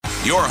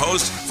Your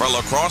host for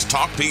La Crosse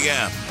Talk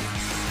PM,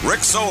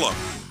 Rick Solem.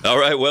 All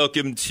right,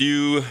 welcome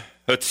to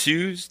a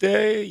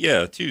Tuesday.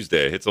 Yeah,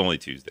 Tuesday. It's only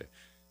Tuesday.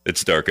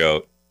 It's dark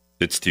out.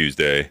 It's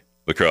Tuesday.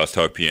 La Crosse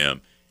Talk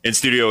PM. In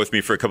studio with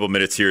me for a couple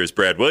minutes here is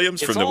Brad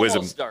Williams from the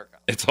Wisdom.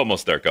 It's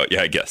almost dark out.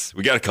 Yeah, I guess.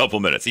 We got a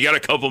couple minutes. You got a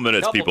couple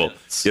minutes, people.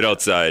 Get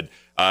outside.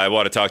 I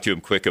want to talk to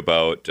him quick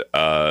about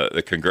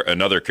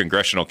another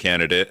congressional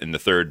candidate in the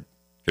 3rd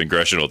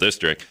Congressional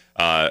District.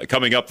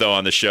 Coming up, though,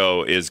 on the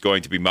show is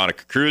going to be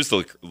Monica Cruz,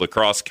 the La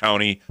Crosse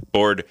County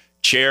Board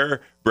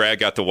Chair. Brad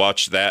got to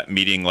watch that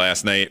meeting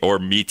last night, or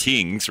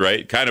meetings,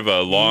 right? Kind of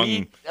a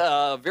long...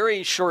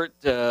 very short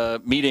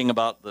meeting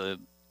about the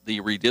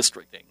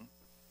redistricting.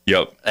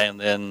 Yep. And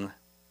then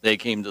they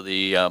came to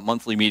the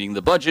monthly meeting,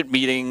 the budget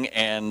meeting,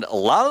 and a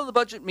lot of the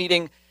budget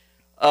meeting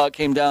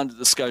came down to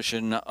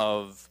discussion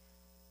of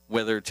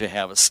whether to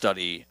have a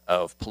study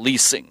of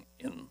policing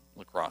in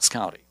La Crosse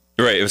County.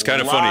 Right, it was kind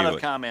of funny. A lot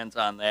of comments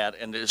on that,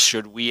 and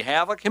should we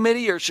have a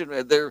committee, or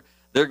should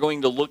they're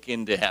going to look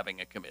into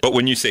having a committee? But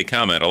when you say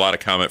comment, a lot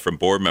of comment from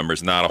board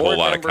members, not a whole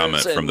lot of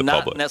comment from the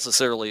public. Not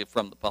necessarily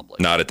from the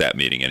public. Not at that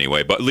meeting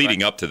anyway, but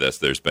leading up to this,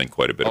 there's been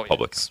quite a bit of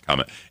public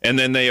comment. And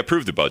then they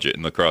approved the budget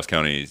in La Crosse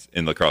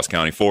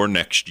County for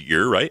next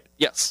year, right?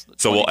 Yes.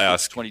 So we'll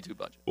ask 22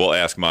 budget. We'll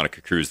ask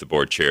Monica Cruz, the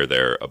board chair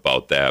there,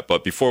 about that.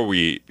 But before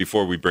we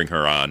bring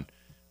her on,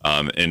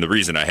 and the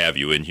reason I have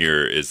you in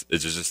here is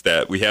just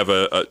that we have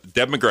a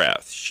Deb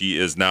McGrath. She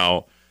is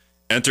now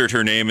entered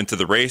her name into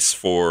the race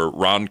for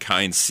Ron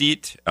Kine's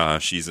seat.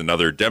 She's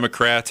another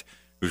Democrat.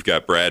 We've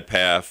got Brad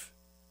Paff,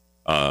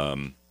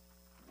 Brett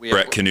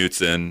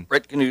Knutson,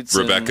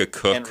 Rebecca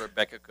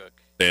Cook.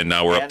 And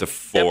now we're up to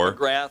 4. Deb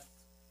McGrath,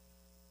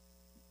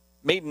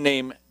 maiden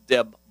name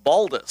Deb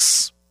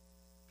Baldus.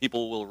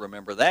 People will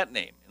remember that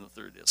name in the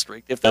 3rd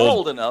District if they're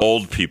old enough.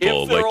 Old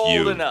people like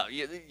you. Old enough.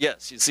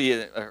 Yes, you see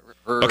her.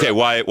 Okay,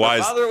 why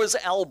her father was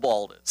Al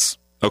Baldus.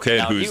 Okay,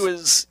 now,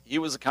 he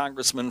was a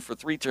congressman for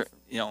 3 terms.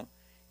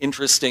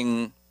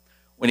 Interesting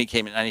when he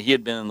came in. I mean, he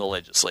had been in the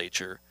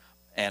legislature,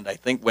 and I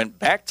think went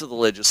back to the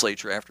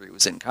legislature after he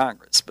was in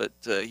Congress. But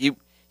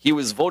he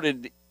was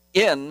voted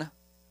in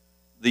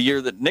the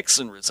year that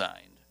Nixon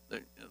resigned.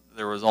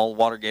 There was all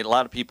Watergate. A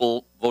lot of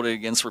people voted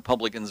against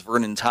Republicans.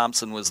 Vernon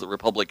Thompson was the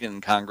Republican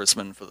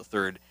congressman for the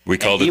 3rd. We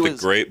called it the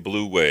Great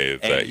Blue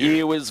Wave that year.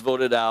 He was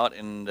voted out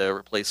and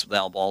replaced with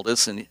Al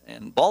Baldus.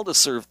 And Baldus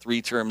served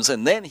 3 terms,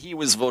 and then he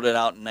was voted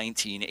out in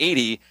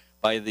 1980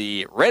 by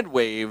the Red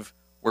Wave,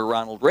 where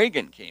Ronald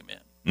Reagan came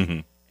in. Mm-hmm.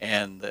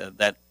 And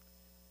that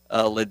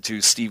led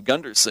to Steve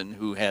Gunderson,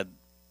 who had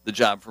the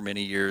job for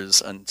many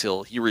years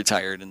until he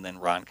retired, and then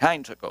Ron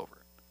Kine took over.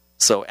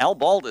 So Al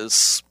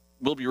Baldus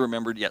will be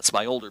remembered, yes,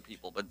 by older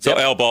people. But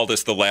Al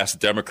Baldus, the last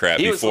Democrat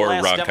before Ron Kine.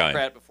 He was the last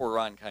Democrat before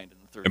Ron Kine in the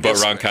 3rd District.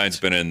 But Ron Kine's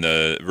been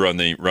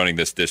in running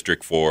this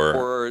district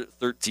for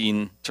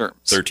 13 terms.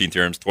 13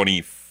 terms,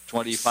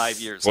 25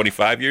 years.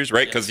 25 years,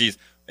 right? Because yes. he's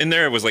in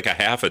there. It was like a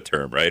half a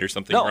term, right, or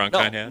something. Ron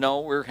Kine had.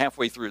 No, we're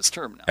halfway through his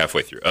term now.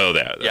 Halfway through. Oh,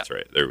 that's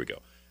right. There we go.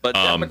 But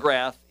Deb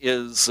McGrath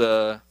is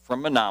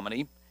from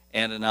Menominee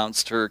and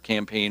announced her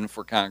campaign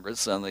for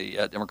Congress on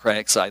the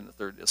Democratic side in the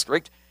 3rd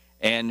District.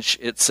 And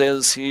it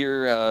says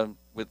here,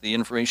 with the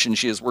information,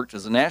 she has worked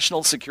as a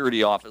national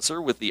security officer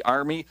with the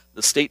Army,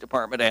 the State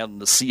Department, and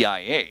the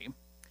CIA,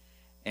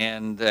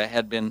 and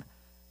had been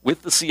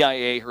with the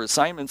CIA. Her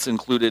assignments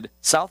included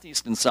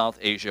Southeast and South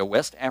Asia,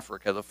 West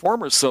Africa, the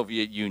former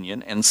Soviet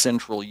Union, and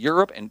Central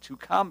Europe, and 2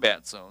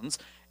 combat zones.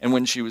 And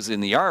when she was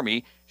in the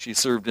Army, she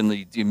served in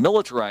the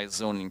demilitarized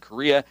zone in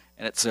Korea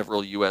and at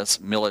several U.S.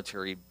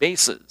 military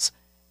bases.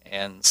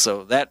 And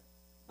so that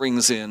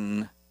brings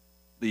in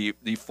the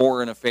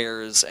foreign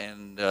affairs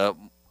and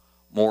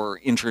more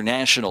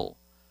international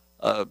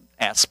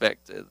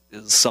aspect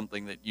is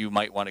something that you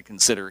might want to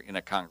consider in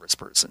a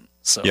congressperson.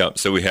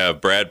 So we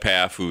have Brad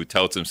Paff, who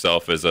touts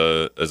himself as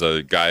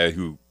a guy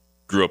who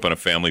grew up on a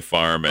family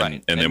farm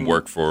and then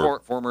worked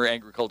for former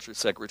agriculture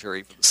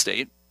secretary for the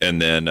state.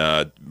 And then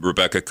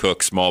Rebecca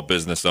Cook, small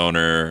business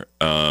owner.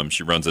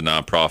 She runs a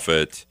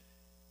nonprofit.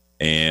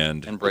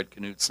 And Brett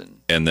Knutson.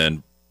 And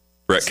then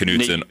Brett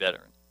Knutson, Navy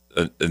veteran.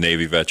 A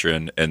Navy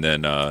veteran, and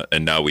then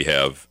and now we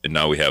have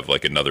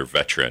like another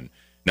veteran.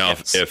 Now,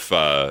 yes.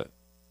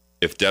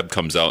 If Deb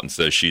comes out and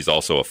says she's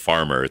also a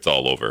farmer, it's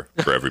all over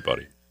for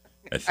everybody.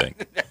 I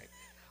think.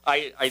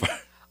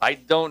 I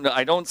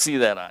don't see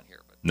that on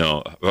here. But.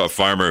 No, a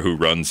farmer who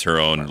runs her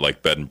own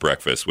like bed and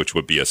breakfast, which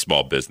would be a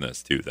small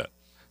business too.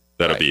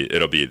 That'll be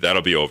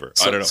over.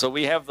 I don't know. So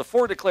we have the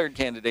 4 declared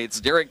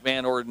candidates. Derek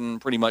Van Orden,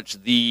 pretty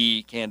much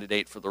the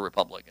candidate for the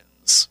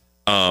Republicans.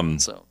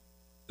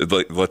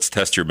 Let's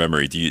test your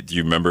memory. Do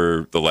you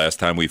remember the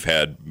last time we've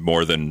had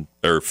 4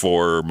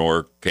 or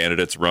more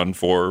candidates run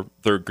for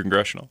 3rd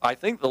Congressional? I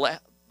think the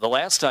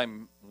last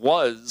time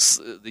was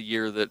the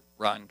year that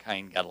Ron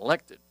Kine got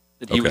elected.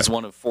 That he was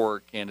one of 4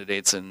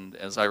 candidates, and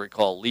as I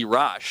recall, Lee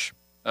Rosh,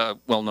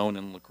 well known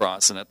in La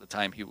Crosse, and at the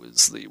time he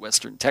was the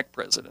Western Tech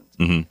president,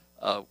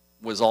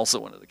 was also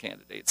one of the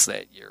candidates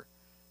that year.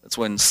 That's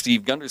when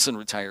Steve Gunderson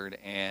retired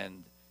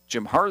and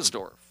Jim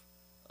Harsdorf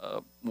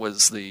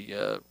was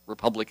the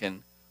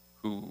Republican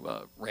who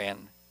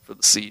ran for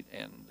the seat,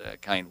 and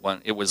kind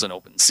won. It was an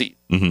open seat.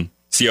 Mm-hmm.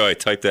 See how I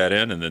typed that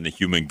in, and then the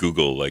human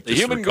Google The just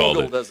human recalled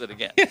Google it. does it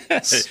again.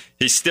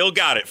 He still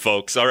got it,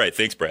 folks. All right,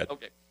 thanks, Brad.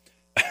 Okay.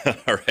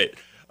 All right.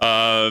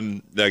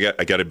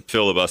 I got to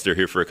filibuster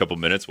here for a couple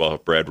minutes while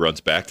Brad runs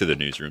back to the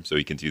newsroom so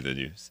he can do the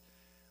news.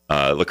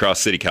 La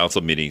Crosse City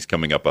Council meetings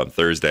coming up on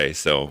Thursday.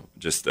 So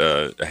just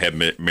I had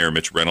Mayor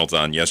Mitch Reynolds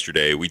on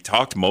yesterday. We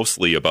talked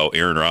mostly about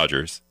Aaron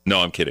Rodgers.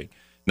 No, I'm kidding.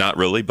 Not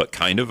really, but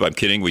kind of. I'm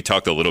kidding. We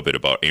talked a little bit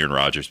about Aaron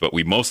Rodgers, but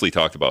we mostly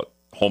talked about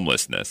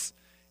homelessness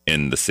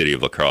in the city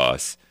of La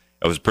Crosse.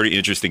 It was a pretty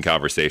interesting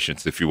conversation.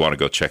 So if you want to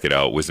go check it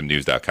out,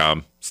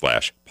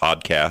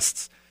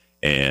 wisdomnews.com/podcasts.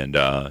 And,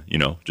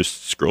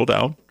 just scroll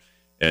down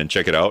and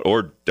check it out,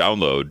 or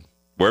download.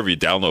 Wherever you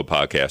download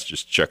podcasts,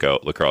 just check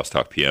out La Crosse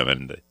Talk PM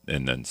and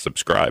then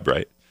subscribe,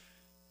 right?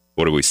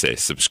 What do we say?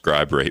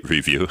 Subscribe, rate,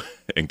 review,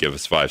 and give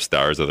us 5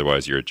 stars.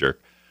 Otherwise, you're a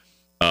jerk.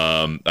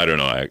 I don't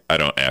know. I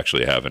don't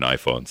actually have an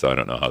iPhone, so I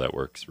don't know how that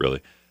works, really.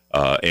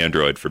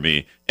 Android for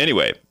me.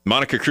 Anyway,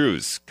 Monica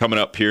Cruz coming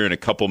up here in a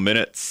couple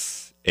minutes.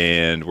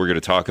 And we're going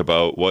to talk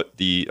about what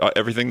the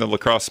everything the La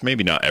Crosse,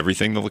 maybe not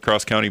everything the La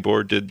Crosse County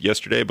Board did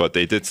yesterday, but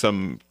they did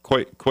some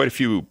quite a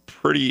few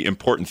pretty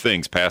important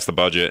things. Passed the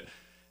budget,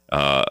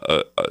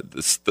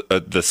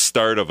 the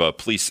start of a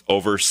police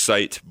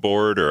oversight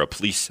board, or a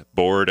police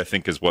board, I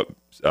think is what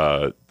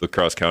La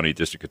Crosse County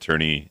District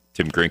Attorney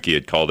Tim Grinke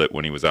had called it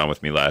when he was on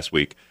with me last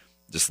week.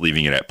 Just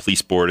leaving it at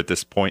police board at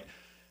this point.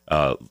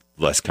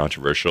 Less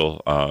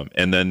controversial.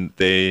 And then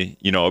they,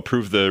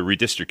 approved the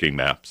redistricting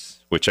maps,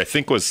 which I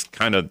think was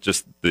kind of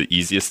just the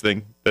easiest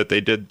thing that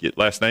they did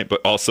last night,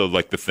 but also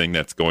like the thing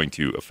that's going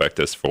to affect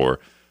us for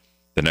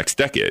the next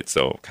decade.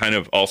 So kind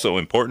of also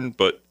important,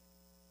 but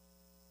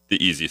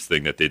the easiest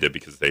thing that they did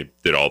because they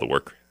did all the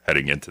work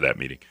heading into that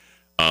meeting.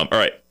 All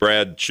right,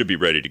 Brad should be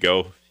ready to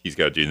go. He's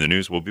got to do the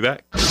news. We'll be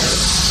back.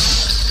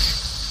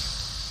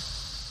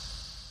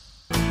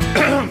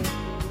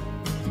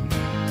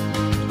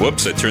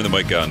 Whoops, I turned the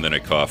mic on, then I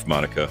coughed,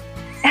 Monica.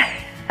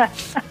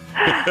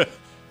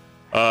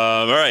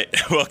 All right,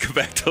 welcome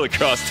back to La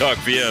Crosse Talk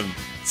PM,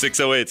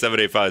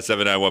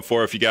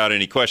 608-785-7914. If you got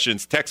any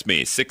questions, text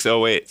me,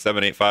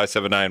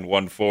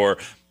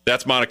 608-785-7914.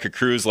 That's Monica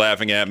Cruz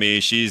laughing at me.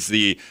 She's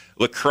the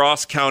La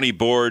Crosse County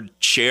Board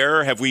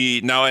Chair.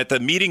 Now at the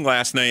meeting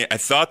last night, I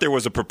thought there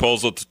was a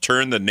proposal to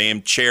turn the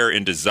name Chair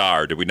into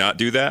Czar. Did we not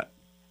do that?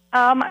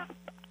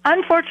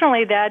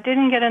 Unfortunately, that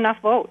didn't get enough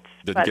votes.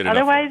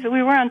 Otherwise,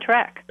 we were on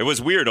track. It was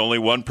weird. Only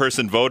one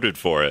person voted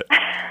for it.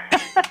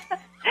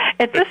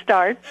 It's a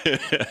start.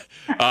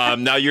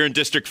 Now you're in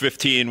District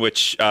 15,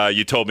 which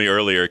you told me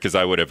earlier because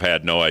I would have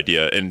had no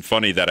idea. And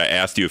funny that I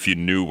asked you if you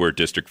knew where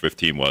District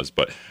 15 was.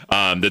 But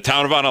the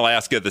town of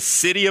Onalaska, the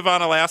city of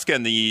Onalaska,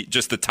 and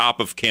just the top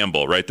of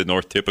Campbell, right? The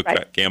north tip of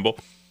Campbell.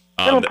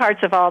 Little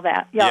parts of all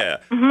that. Yep. Yeah.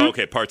 Mm-hmm.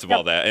 Okay, parts of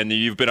all that. And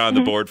you've been on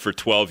the board for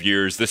 12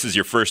 years. This is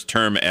your first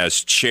term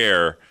as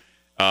chair.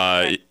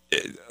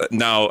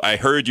 Now, I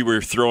heard you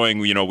were throwing,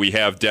 we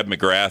have Deb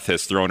McGrath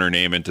has thrown her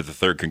name into the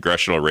 3rd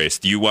congressional race.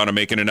 Do you want to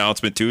make an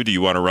announcement, too? Do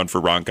you want to run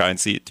for Ron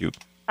Kine's seat, too?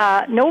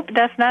 Nope,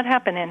 that's not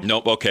happening.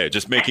 Nope, okay.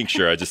 Just making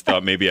sure. I just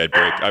thought maybe I'd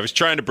break. I was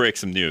trying to break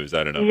some news.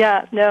 I don't know.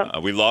 Yeah, no.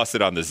 We lost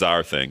it on the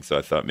czar thing, so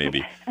I thought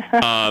maybe.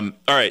 All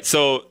right,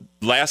 so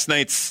last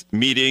night's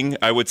meeting,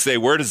 I would say,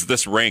 where does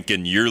this rank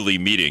in yearly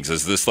meetings?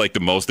 Is this like the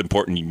most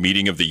important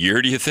meeting of the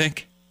year, do you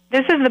think?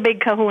 This is the big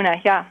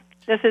kahuna, yeah.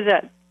 This is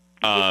it.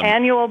 The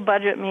annual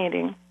budget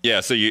meeting. Yeah,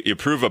 so you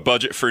approve a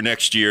budget for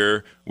next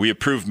year. We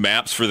approve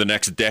maps for the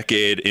next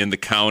decade in the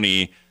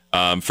county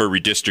for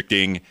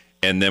redistricting.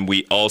 And then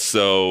we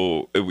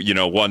also,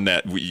 one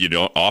that you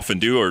don't often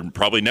do or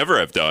probably never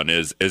have done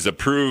is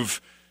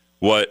approve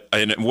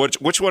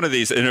which one of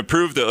these, and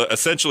approve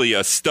essentially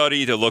a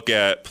study to look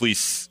at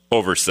police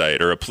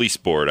oversight, or a police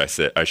board, I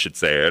should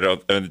say.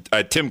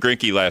 Tim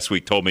Grinke last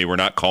week told me we're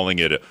not calling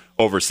it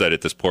oversight at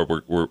this point.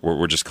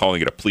 We're just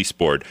calling it a police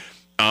board.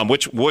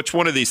 Which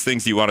one of these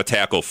things do you want to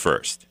tackle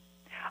first?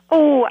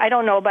 Oh, I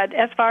don't know, but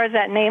as far as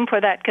that name for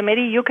that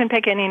committee, you can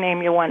pick any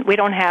name you want. We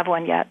don't have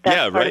one yet.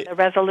 That's part of the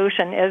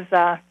resolution is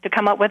to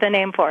come up with a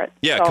name for it.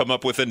 Yeah, so. Come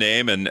up with a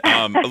name, and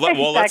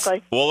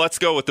exactly. Let's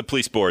go with the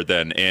police board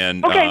then,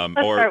 and okay, let's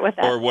start with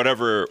that. Or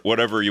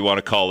whatever you want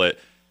to call it.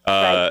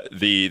 Right.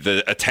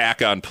 The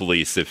attack on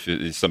police, if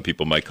some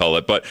people might call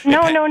it, but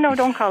no,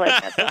 don't call it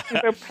that.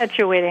 You're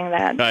perpetuating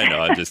that. I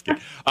know, I'm just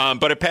kidding.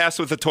 But it passed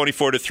with a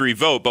 24-3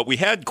 vote. But we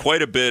had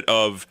quite a bit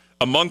of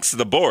amongst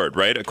the board,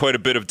 right? Quite a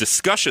bit of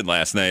discussion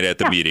last night at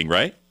the meeting,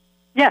 right?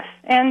 Yes,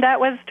 and that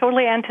was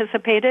totally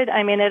anticipated.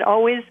 I mean, it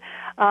always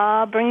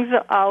brings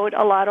out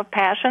a lot of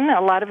passion,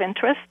 a lot of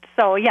interest.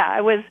 So yeah,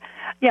 I was,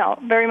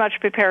 very much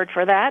prepared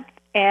for that.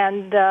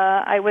 And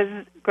I was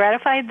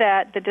gratified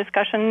that the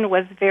discussion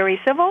was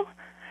very civil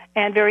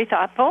and very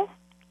thoughtful,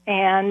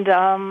 and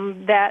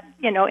that,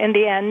 in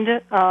the end,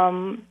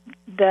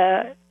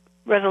 the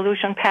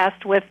resolution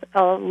passed with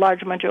a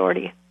large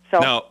majority. So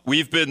now,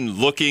 we've been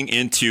looking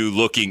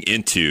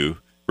into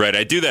right?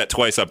 I do that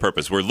twice on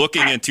purpose. We're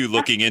looking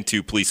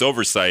into police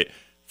oversight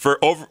for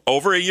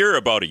over a year,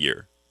 about a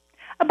year.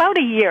 About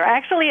a year.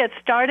 Actually, it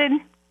started,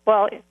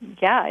 well,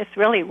 yeah, it's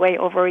really way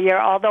over a year,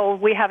 although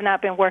we have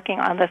not been working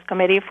on this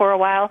committee for a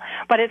while.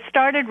 But it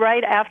started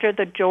right after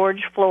the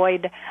George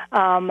Floyd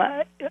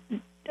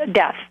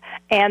death,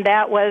 and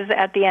that was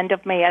at the end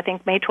of May. I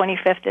think May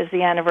 25th is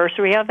the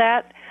anniversary of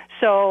that.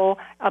 So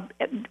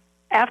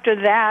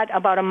after that,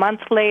 about a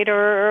month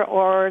later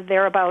or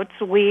thereabouts,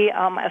 we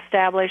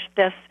established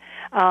this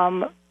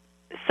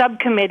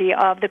subcommittee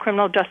of the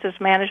Criminal Justice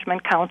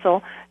Management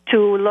Council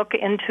to look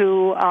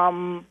into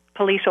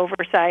police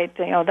oversight,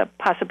 the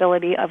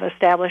possibility of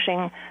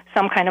establishing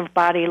some kind of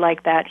body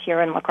like that here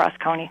in La Crosse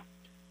County.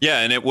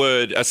 Yeah, and it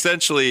would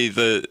essentially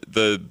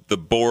the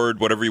board,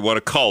 whatever you want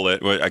to call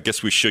it. I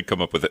guess we should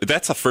come up with it.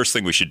 That's the first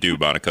thing we should do,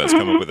 Monica, is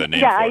come up with a name.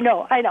 Yeah, for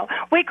I it. know.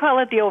 We call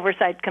it the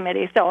Oversight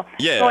Committee. So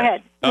go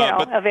ahead,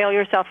 avail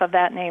yourself of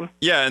that name.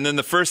 Yeah, and then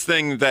the first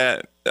thing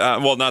that,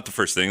 not the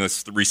first thing.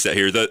 Let's reset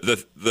here.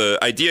 The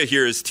idea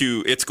here is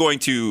it's going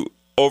to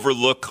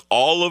overlook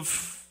all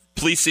of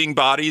policing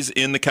bodies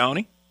in the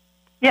county.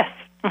 Yes.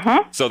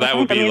 Mm-hmm. So that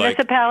would be the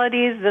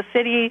municipalities, the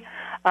city,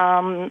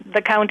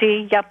 the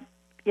county. Yep.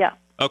 Yeah.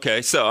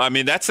 Okay, so I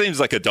mean that seems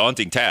like a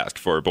daunting task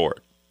for a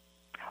board.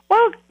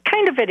 Well,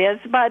 kind of it is,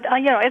 but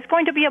it's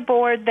going to be a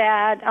board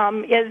that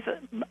is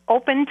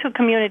open to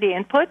community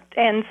input,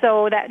 and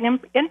so that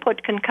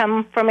input can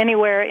come from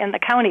anywhere in the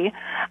county,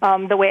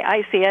 the way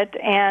I see it,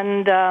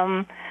 and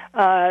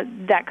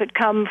that could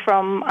come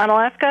from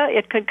Unalaska.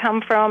 It could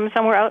come from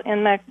somewhere out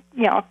in the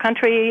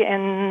country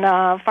in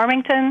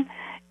Farmington.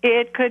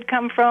 It could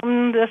come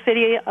from the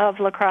city of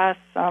La Crosse,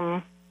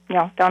 down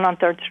on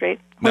 3rd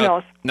Street. Who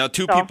knows? Now,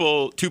 two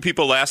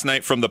people last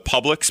night from the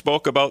public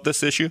spoke about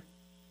this issue?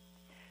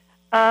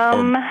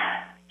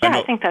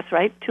 I think that's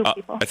right. Two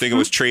people. I think it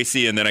was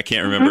Tracy, and then I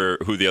can't remember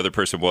who the other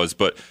person was.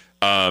 But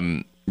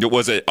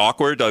was it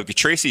awkward?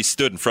 Tracy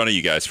stood in front of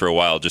you guys for a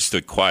while, just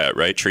stood quiet,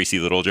 right? Tracy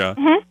Littlejohn?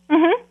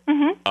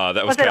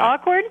 That was it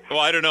awkward? Well,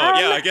 I don't know.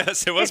 Yeah, I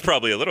guess it was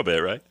probably a little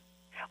bit, right?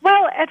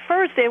 Well, at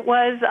first it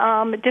was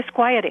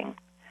disquieting.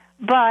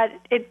 But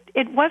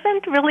it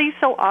wasn't really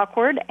so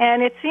awkward,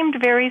 and it seemed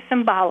very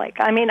symbolic.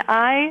 I mean,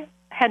 I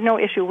had no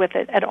issue with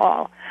it at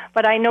all.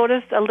 But I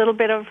noticed a little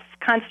bit of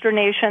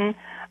consternation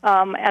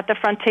at the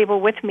front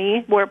table with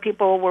me, where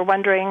people were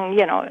wondering,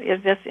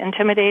 is this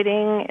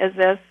intimidating? Is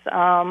this,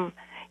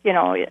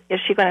 is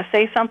she going to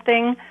say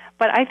something?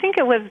 But I think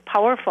it was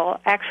powerful,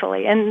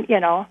 actually. And,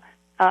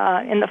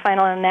 in the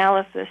final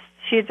analysis,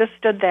 she just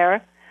stood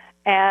there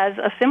as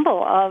a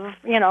symbol of,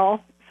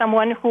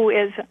 someone who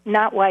is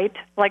not white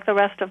like the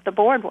rest of the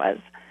board was.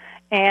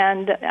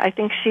 And I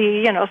think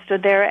she,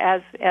 stood there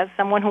as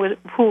someone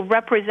who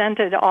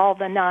represented all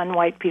the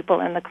non-white people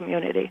in the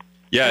community.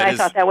 Yeah, and I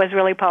thought that was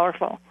really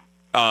powerful.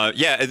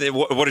 Yeah,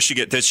 what does she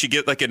get? Does she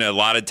get like an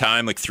allotted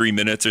time, like 3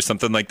 minutes or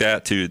something like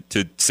that, to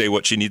say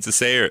what she needs to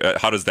say, or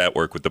how does that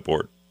work with the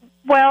board?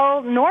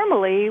 Well,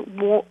 normally,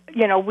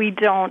 we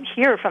don't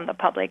hear from the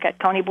public at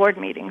county board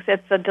meetings.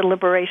 It's a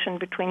deliberation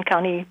between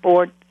county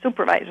board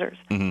supervisors.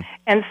 Mm-hmm.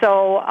 And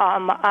so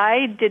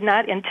I did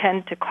not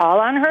intend to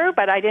call on her,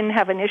 but I didn't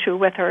have an issue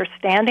with her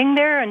standing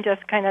there and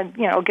just kind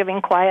of,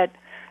 giving quiet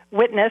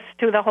witness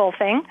to the whole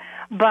thing.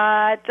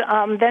 But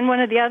then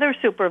one of the other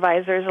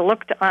supervisors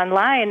looked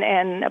online,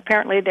 and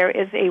apparently there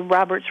is a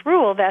Roberts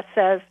rule that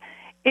says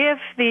if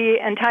the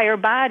entire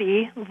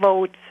body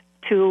votes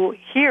to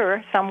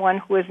hear someone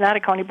who is not a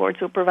county board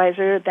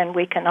supervisor, then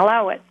we can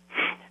allow it.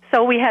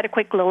 So we had a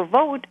quick little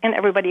vote, and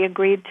everybody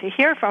agreed to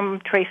hear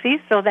from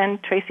Tracy, so then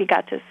Tracy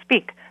got to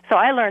speak. So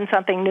I learned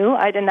something new.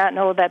 I did not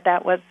know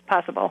that was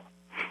possible.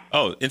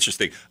 Oh,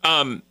 interesting.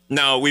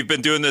 Now, we've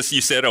been doing this,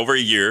 you said, over a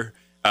year.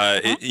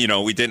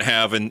 We didn't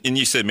have, and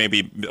you said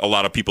maybe a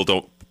lot of people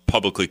don't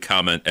publicly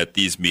comment at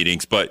these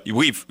meetings, but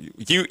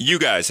you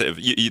guys have,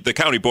 the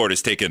county board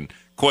has taken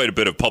quite a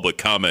bit of public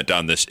comment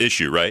on this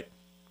issue, right?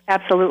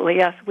 Absolutely,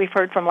 yes. We've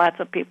heard from lots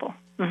of people.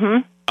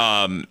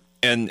 Mm-hmm.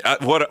 And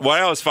what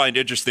I always find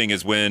interesting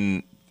is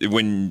when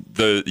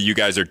you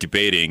guys are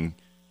debating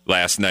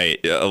last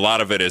night, a lot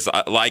of it is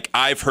like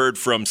I've heard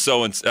from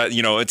so and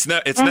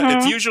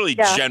it's usually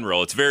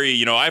general. It's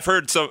very I've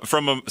heard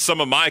from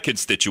some of my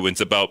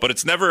constituents about, but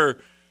it's never.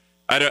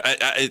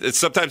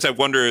 Sometimes I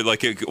wonder,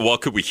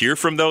 could we hear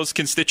from those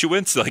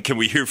constituents? Like, can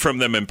we hear from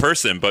them in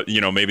person? But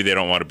maybe they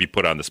don't want to be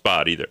put on the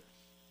spot either.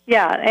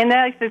 Yeah, and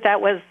I think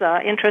that was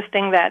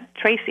interesting that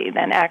Tracy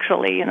then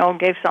actually,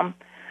 gave some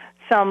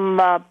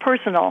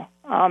personal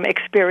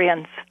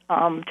experience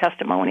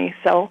testimony.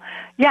 So,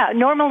 yeah,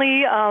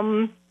 normally,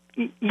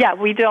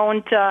 we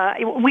don't.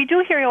 We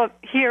do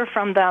hear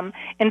from them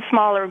in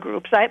smaller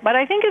groups, but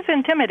I think it's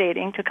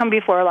intimidating to come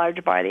before a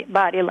large body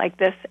like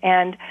this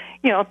and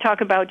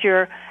talk about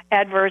your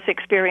adverse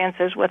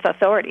experiences with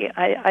authority.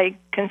 I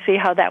can see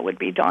how that would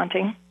be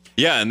daunting.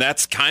 Yeah, and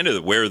that's kind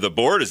of where the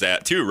board is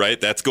at, too, right?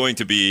 That's going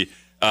to be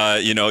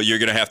you're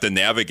going to have to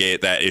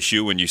navigate that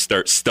issue when you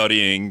start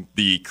studying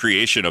the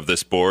creation of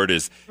this board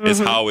is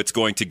how it's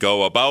going to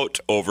go about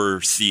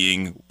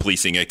overseeing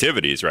policing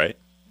activities, right?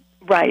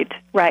 Right.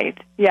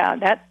 Yeah,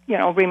 that,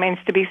 remains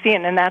to be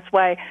seen. And that's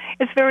why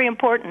it's very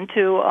important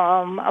to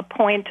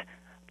appoint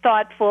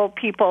thoughtful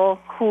people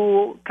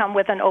who come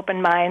with an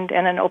open mind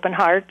and an open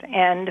heart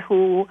and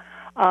who,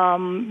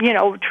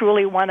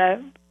 truly want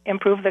to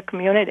improve the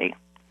community.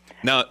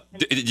 Now,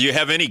 do you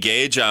have any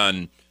gauge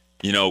on,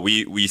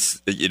 what's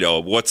the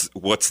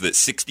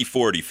 60-40,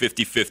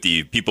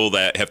 50-50 people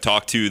that have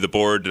talked to the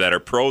board that are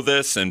pro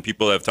this and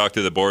people that have talked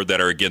to the board that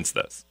are against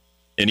this?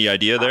 Any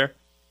idea there?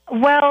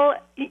 Well,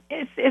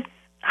 it's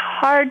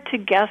hard to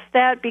guess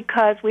that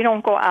because we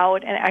don't go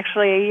out and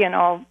actually,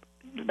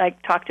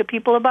 talk to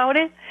people about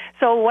it.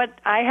 So what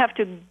I have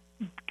to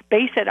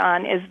base it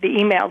on is the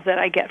emails that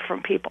I get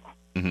from people.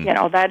 Mm-hmm.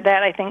 That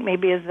I think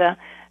maybe is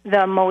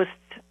the most,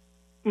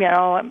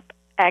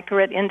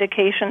 accurate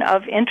indication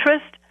of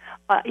interest,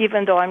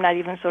 even though I'm not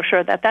even so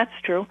sure that that's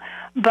true.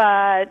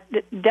 But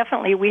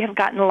definitely we have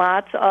gotten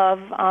lots of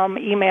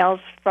emails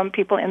from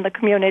people in the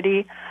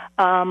community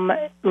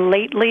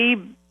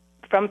lately,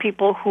 from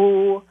people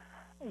who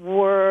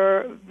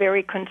were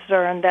very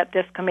concerned that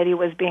this committee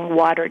was being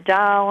watered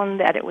down,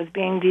 that it was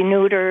being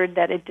denuded,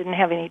 that it didn't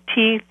have any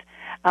teeth,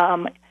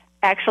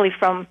 actually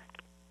from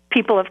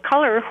people of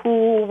color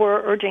who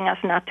were urging us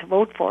not to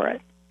vote for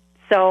it.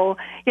 So,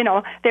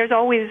 there's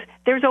always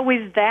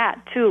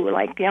that, too.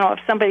 Like, if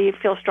somebody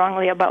feels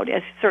strongly about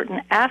a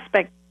certain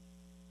aspect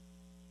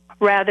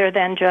rather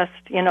than just,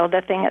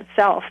 the thing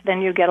itself,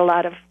 then you get a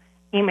lot of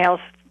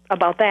emails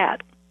about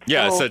that.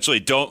 Yeah, so,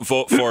 essentially, don't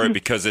vote for it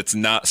because it's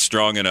not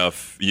strong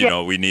enough.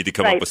 We need to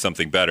come up with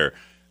something better.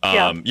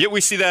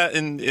 We see that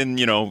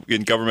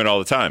in government all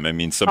the time. I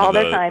mean, some of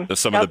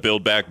the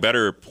Build Back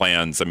Better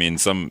plans. I mean,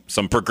 some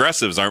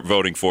progressives aren't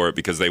voting for it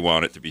because they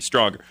want it to be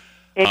stronger.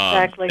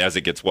 Exactly. As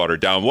it gets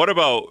watered down. What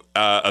about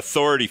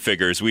authority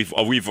figures?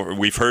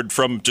 We've heard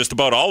from just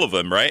about all of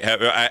them, right?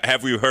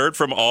 Have we heard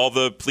from all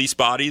the police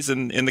bodies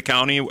in the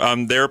county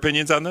on their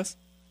opinions on this?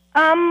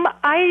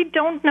 I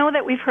don't know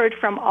that we've heard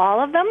from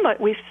all of them,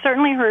 but we've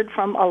certainly heard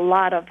from a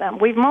lot of them.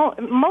 We've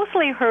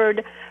mostly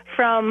heard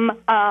from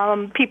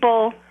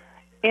people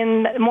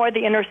in more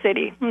the inner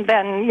city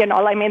than,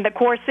 the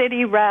core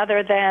city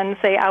rather than,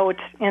 say, out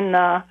in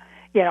the,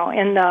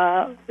 in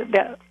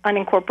the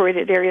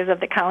unincorporated areas of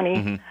the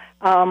county.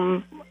 Mm-hmm.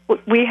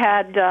 We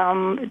had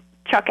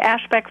Chuck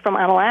Ashbeck from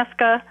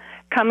Unalaska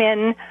come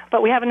in,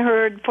 but we haven't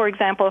heard, for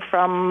example,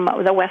 from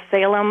the West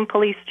Salem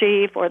police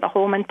chief or the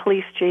Holman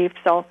police chief.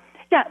 So,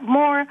 yeah,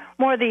 more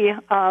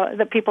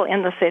the people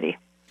in the city.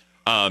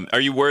 Are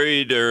you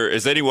worried, or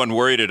is anyone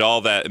worried at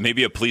all that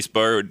maybe a police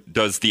board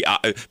does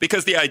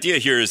because the idea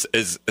here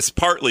is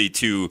partly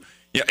to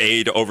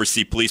aid,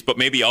 oversee police, but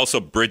maybe also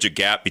bridge a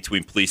gap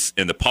between police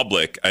and the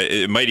public.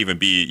 It might even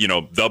be,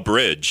 the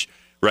bridge,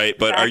 right?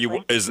 But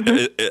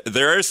exactly.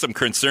 There are some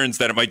concerns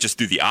that it might just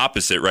do the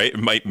opposite, right?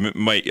 It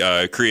might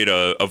create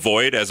a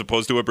void as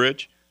opposed to a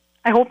bridge?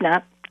 I hope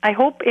not. I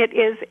hope it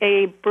is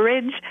a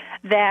bridge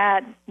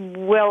that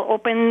will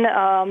open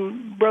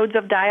roads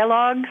of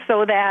dialogue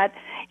so that,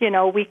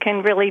 we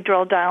can really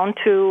drill down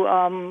to,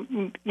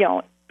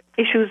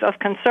 issues of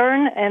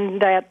concern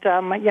and that,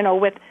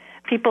 with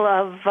people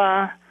of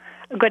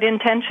good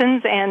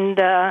intentions and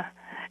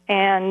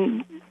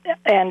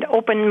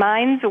open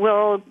minds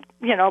will,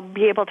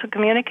 be able to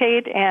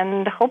communicate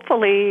and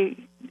hopefully,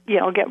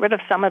 get rid of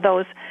some of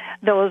those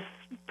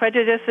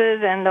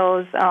prejudices and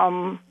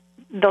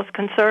those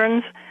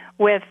concerns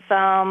with,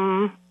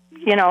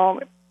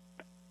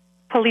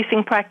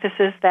 policing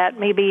practices that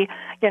maybe,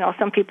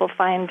 some people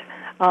find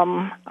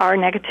are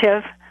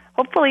negative.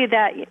 Hopefully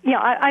that,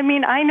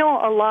 I know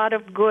a lot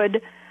of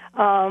good,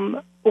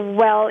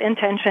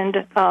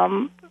 well-intentioned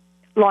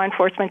law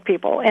enforcement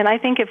people. And I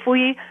think if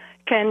we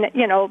can,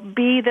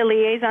 be the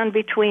liaison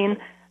between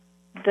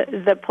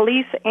the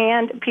police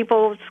and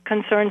people's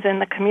concerns in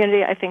the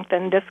community, I think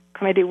then this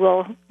committee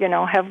will,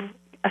 have,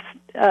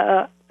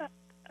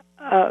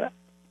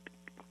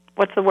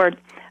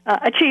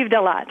 achieved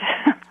a lot.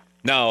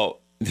 Now,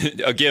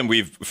 again,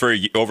 for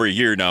over a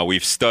year now,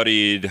 we've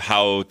studied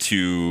how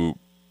to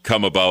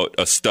come about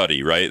a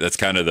study, right? That's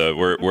kind of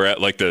we're at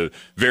like the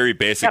very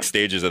basic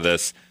stages of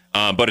this.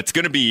 But it's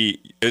going to be,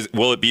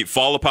 will it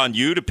fall upon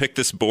you to pick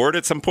this board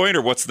at some point,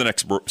 or what's the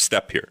next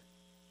step here?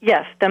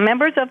 Yes, the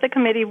members of the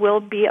committee will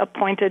be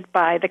appointed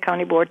by the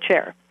county board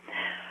chair.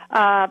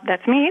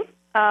 That's me.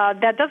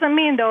 That doesn't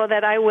mean, though,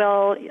 that I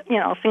will,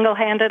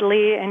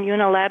 single-handedly and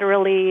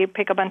unilaterally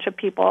pick a bunch of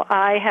people.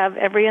 I have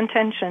every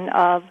intention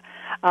of,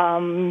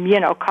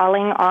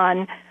 calling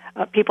on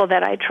people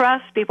that I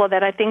trust, people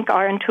that I think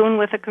are in tune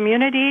with the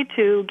community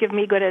to give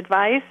me good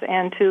advice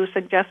and to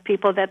suggest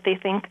people that they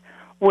think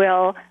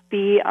will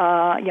be,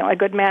 a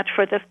good match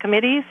for this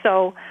committee.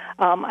 So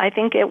I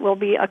think it will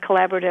be a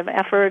collaborative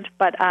effort,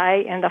 but I,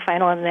 in the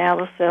final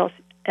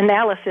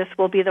analysis,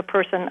 will be the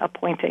person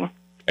appointing.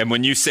 And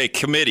when you say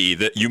committee,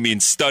 that you mean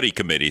study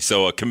committee.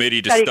 So a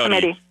committee to study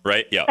committee.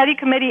 Right? Yeah. Study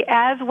committee,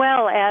 as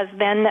well as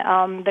then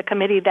the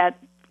committee that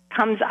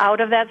comes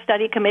out of that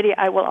study committee,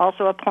 I will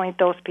also appoint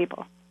those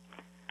people.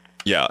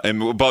 Yeah,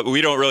 but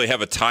we don't really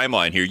have a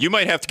timeline here. You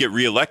might have to get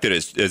reelected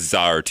as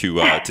czar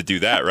to do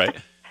that, right?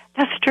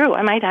 That's true.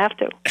 I might have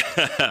to.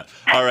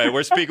 All right,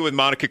 we're speaking with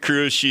Monica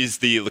Cruz. She's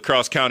the La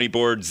Crosse County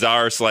Board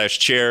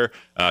czar/chair.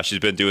 She's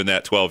been doing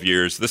that 12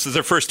 years. This is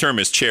her first term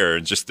as chair,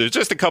 and there's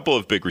just a couple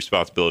of big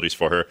responsibilities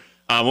for her.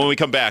 When we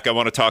come back, I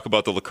want to talk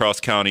about the La Crosse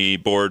County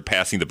Board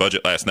passing the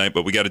budget last night,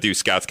 but we got to do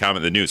Scott's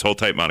comment in the news. Hold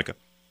tight, Monica.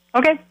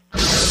 Okay.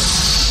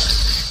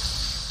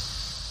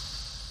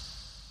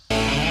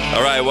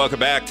 All right, welcome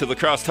back to La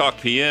Crosse Talk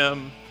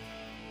PM.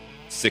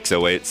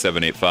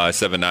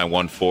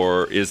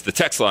 608-785-7914 is the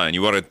text line.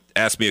 You want to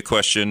ask me a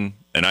question,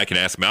 and I can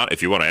ask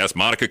if you want to ask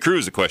Monica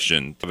Cruz a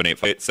question,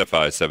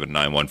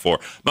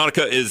 785-7914.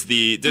 Monica is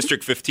the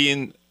District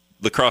 15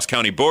 La Crosse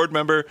County Board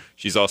member.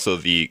 She's also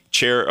the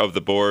chair of the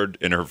board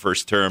in her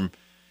first term.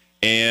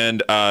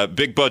 And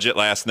big budget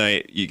last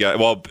night.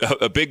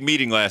 A big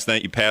meeting last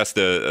night. You passed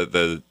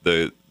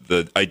the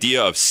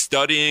idea of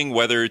studying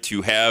whether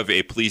to have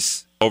a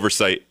police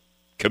oversight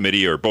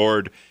committee or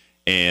board,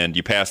 and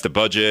you passed a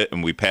budget,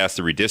 and we passed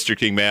the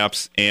redistricting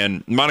maps.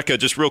 And Monica,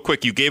 just real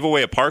quick, you gave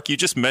away a park. You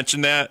just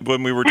mentioned that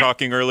when we were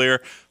talking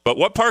earlier. But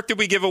what park did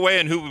we give away,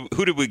 and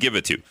who did we give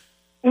it to?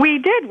 We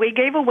did. We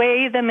gave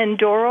away the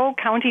Mindoro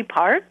County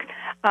Park,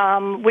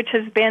 which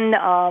has been,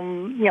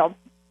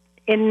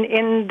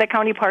 in the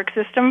county park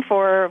system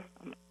for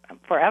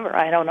forever.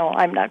 I don't know.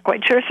 I'm not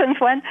quite sure since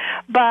when.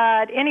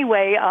 But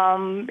anyway,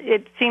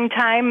 it seemed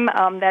time.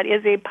 That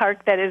is a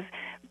park that is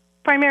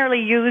primarily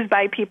used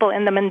by people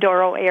in the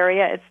Mindoro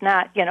area. It's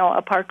not,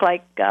 a park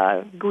like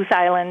Goose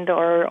Island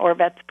or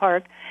Vets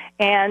Park.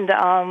 And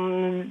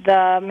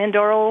the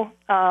Mindoro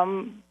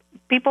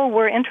people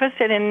were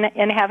interested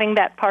in having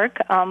that park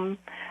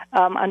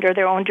under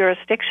their own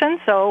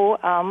jurisdiction, so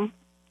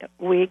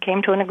we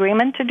came to an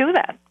agreement to do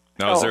that.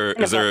 Now,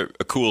 is there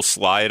a cool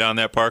slide on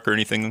that park or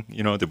anything?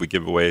 Did we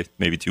give away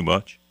maybe too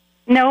much?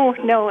 No.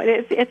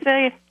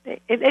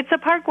 It's a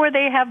park where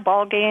they have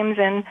ball games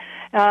and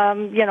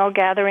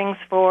gatherings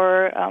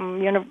for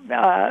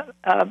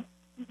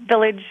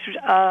village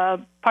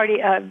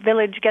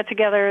village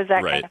get-togethers,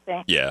 that kind of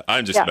thing. Yeah,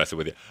 I'm just messing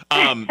with you.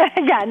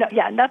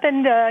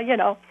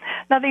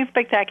 Nothing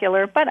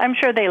spectacular, but I'm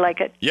sure they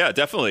like it. Yeah,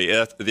 definitely.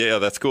 Yeah,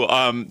 that's cool.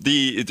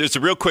 Just a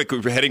real quick,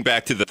 we're heading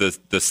back to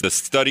the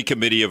study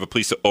committee of a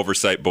police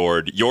oversight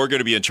board. You're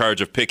going to be in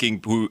charge of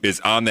picking who is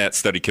on that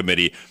study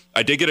committee.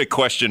 I did get a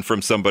question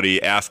from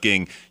somebody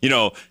asking,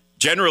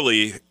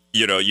 generally,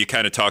 you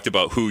kind of talked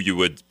about who you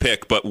would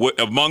pick, but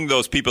among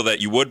those people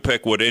that you would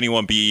pick, would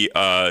anyone be,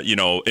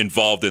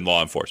 involved in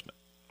law enforcement?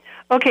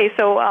 Okay,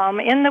 so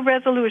in the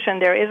resolution,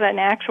 there is an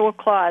actual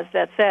clause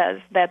that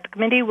says that the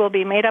committee will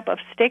be made up of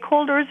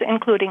stakeholders,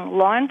 including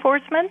law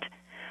enforcement,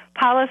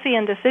 policy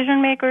and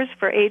decision makers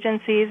for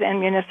agencies and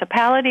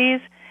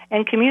municipalities,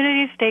 and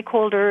community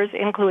stakeholders,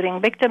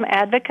 including victim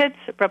advocates,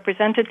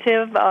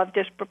 representative of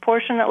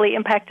disproportionately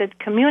impacted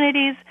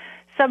communities,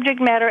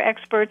 subject matter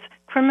experts,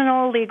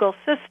 criminal legal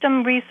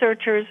system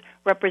researchers,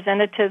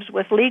 representatives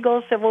with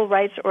legal, civil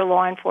rights, or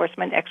law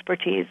enforcement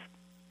expertise.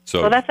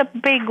 So that's a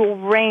big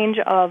range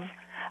of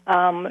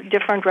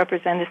different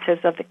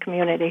representatives of the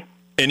community.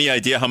 Any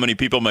idea how many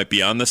people might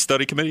be on this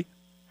study committee?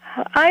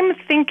 I'm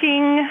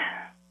thinking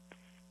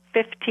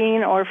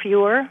 15 or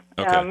fewer.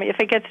 Okay. If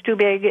it gets too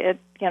big, it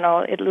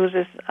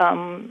loses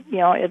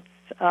its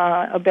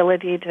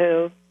ability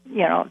to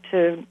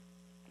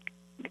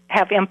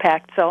have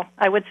impact. So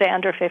I would say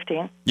under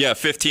 15. Yeah,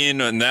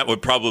 15, and that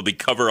would probably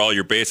cover all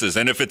your bases.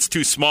 And if it's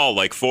too small,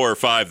 like 4 or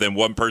 5, then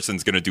one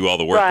person's going to do all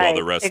the work while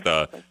the rest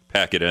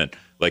pack it in,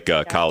 like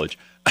college.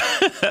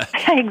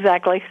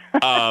 Exactly.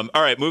 All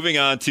right, moving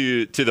on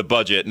to the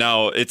budget.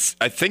 Now,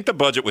 I think the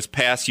budget was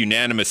passed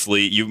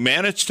unanimously. You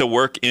managed to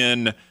work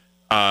in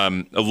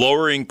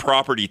lowering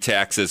property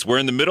taxes. We're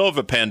in the middle of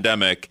a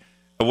pandemic.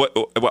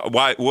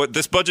 What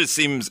this budget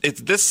seems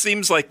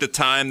like the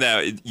time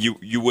that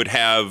you would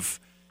have.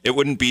 It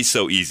wouldn't be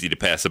so easy to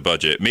pass a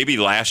budget. Maybe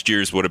last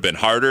year's would have been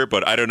harder,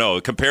 but I don't know.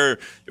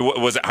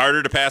 Was it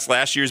harder to pass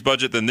last year's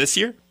budget than this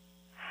year?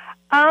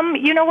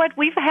 You know what?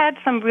 We've had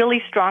some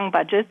really strong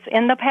budgets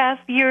in the past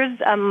years.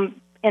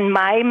 In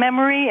my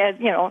memory,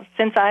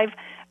 since I've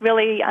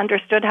really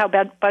understood how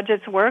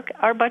budgets work,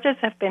 our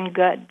budgets have been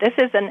good. This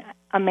is an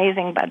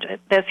amazing budget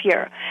this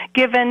year,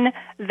 given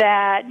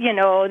that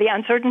the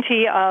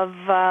uncertainty of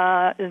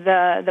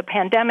the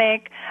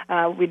pandemic.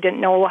 We didn't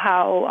know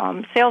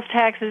how sales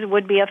taxes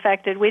would be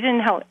affected. We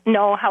didn't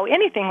know how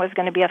anything was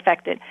going to be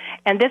affected,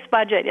 and this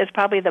budget is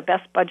probably the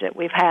best budget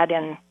we've had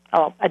in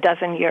a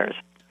dozen years.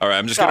 All right,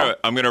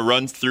 I'm gonna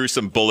run through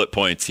some bullet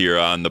points here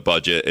on the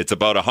budget. It's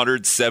about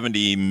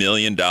 $170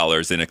 million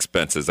in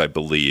expenses, I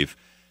believe.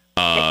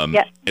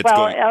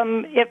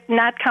 If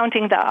not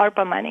counting the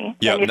ARPA money,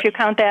 and if you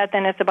count that,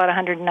 then it's about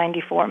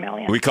 $194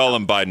 million. We call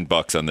them Biden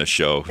bucks on this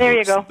show. There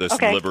you go. This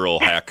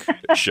liberal hack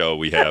show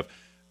we have.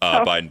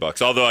 Biden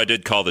bucks. Although I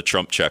did call the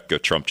Trump check a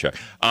Trump check.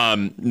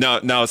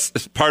 Now,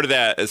 as part of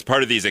that, as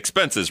part of these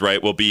expenses,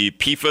 right, will be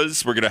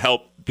PFAS. We're going to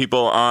help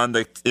people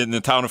in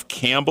the town of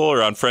Campbell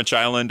or on French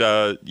Island,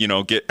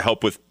 get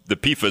help with the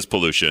PFAS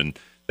pollution.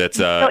 That's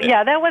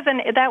that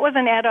was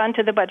an add-on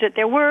to the budget.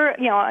 There were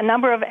a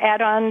number of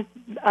add-on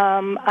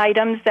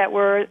items that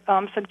were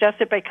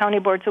suggested by county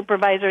board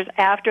supervisors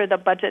after the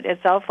budget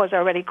itself was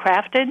already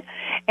crafted,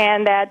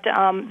 and that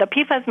the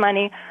PFAS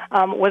money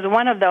was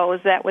one of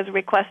those that was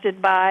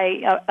requested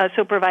by a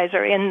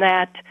supervisor in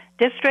that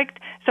district.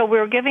 So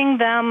we're giving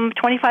them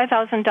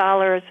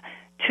 $25,000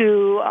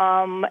 to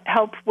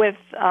help with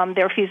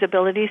their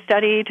feasibility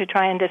study to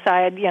try and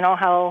decide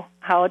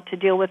how to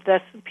deal with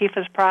this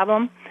PFAS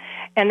problem.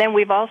 And then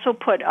we've also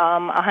put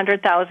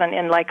 $100,000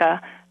 in like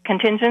a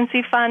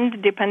contingency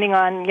fund, depending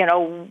on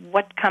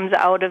what comes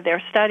out of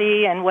their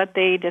study and what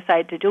they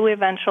decide to do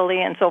eventually,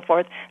 and so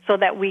forth, so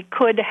that we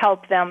could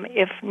help them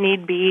if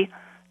need be,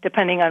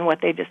 depending on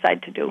what they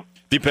decide to do.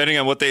 Depending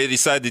on what they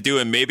decide to do,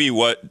 and maybe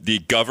what the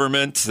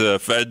government, the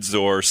feds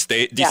or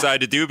state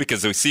decide to do,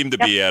 because we seem to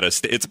be at a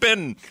state. It's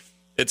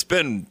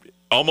been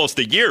almost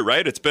a year,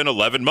 right? It's been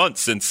 11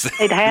 months since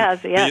it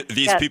has. Yes,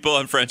 these people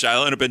on French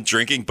Island have been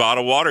drinking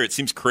bottled water. It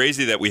seems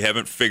crazy that we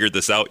haven't figured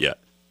this out yet.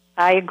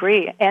 I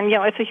agree, and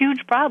it's a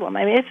huge problem.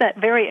 I mean, it's a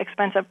very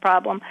expensive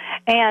problem,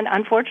 and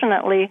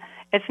unfortunately,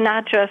 it's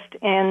not just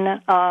in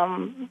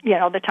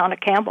the town of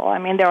Campbell. I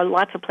mean, there are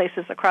lots of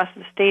places across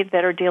the state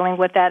that are dealing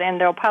with that,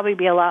 and there'll probably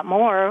be a lot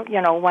more.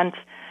 Once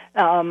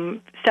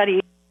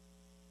study.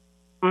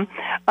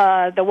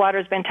 The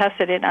water's been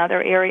tested in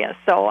other areas.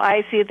 So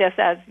I see this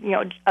as,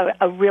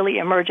 a really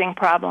emerging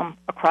problem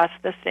across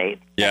the state.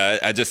 Yeah,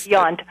 I just...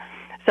 Beyond.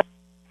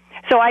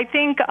 So I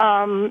think,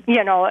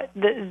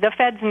 the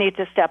feds need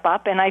to step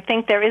up, and I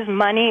think there is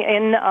money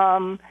in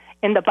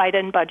the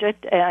Biden budget,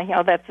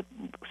 that's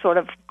sort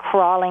of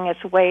crawling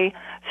its way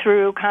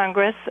through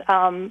Congress.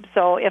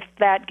 So if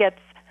that gets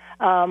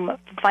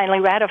finally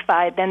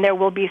ratified, then there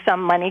will be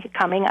some money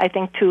coming, I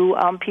think, to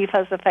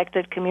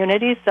PFAS-affected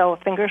communities. So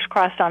fingers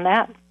crossed on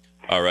that.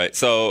 All right.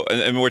 So,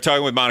 and we're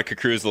talking with Monica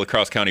Cruz, the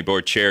Crosse County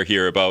Board Chair,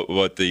 here about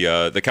what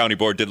the county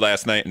board did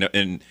last night.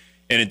 And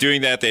in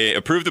doing that, they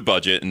approved the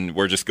budget, and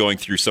we're just going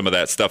through some of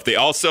that stuff. They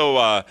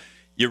also,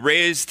 you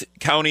raised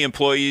county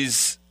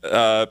employees'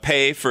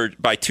 pay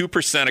by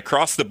 2%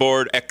 across the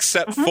board,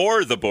 except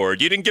for the board.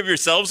 You didn't give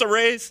yourselves a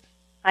raise?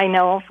 I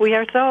know. We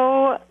are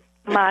so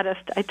modest,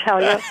 I tell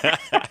you.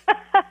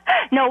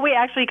 No, we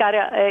actually got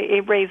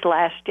a raise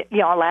last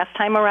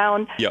time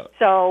around. Yeah.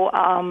 So,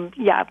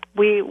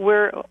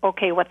 we're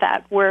okay with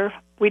that.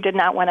 We did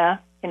not want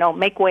to,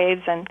 make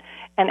waves and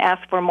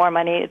ask for more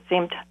money. It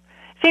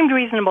seemed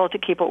reasonable to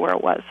keep it where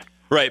it was.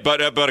 Right,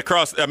 but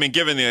across, I mean,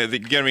 giving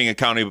the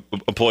county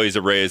employees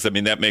a raise, I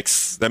mean that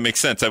makes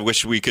sense. I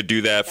wish we could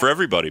do that for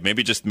everybody.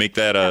 Maybe just make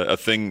that a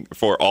thing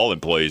for all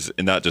employees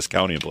and not just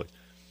county employees.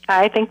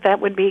 I think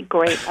that would be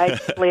great. I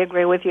totally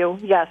agree with you.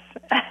 Yes.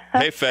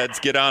 Hey, feds,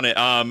 get on it.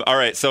 All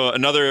right. So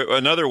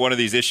another one of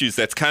these issues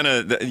that's kind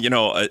of,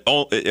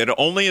 it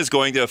only is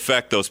going to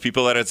affect those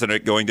people that it's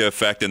going to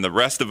affect, and the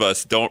rest of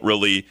us don't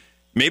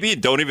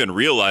even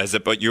realize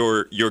it. But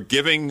you're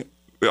giving,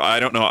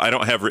 I don't know, I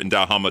don't have written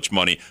down how much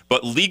money,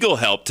 but legal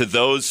help to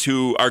those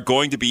who are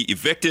going to be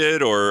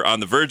evicted or on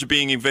the verge of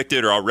being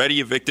evicted or already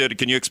evicted.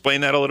 Can you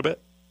explain that a little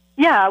bit?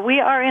 Yeah, we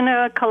are in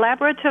a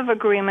collaborative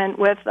agreement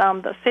with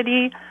the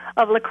city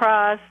of La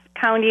Crosse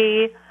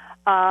County,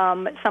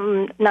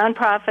 some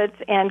nonprofits,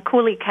 and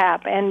Coulee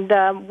Cap,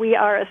 and we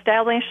are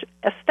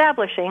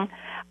establishing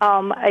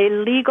a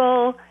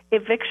legal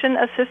eviction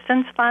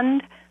assistance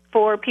fund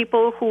for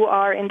people who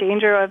are in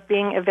danger of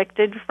being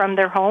evicted from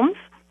their homes.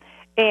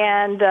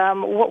 And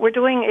what we're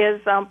doing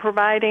is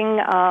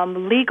providing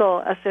legal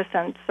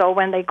assistance. So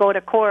when they go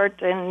to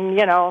court and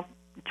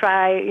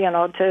try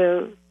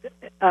to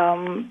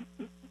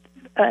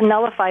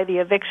nullify the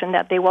eviction,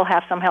 that they will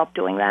have some help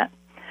doing that.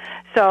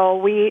 So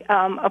we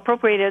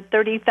appropriated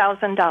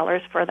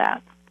 $30,000 for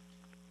that.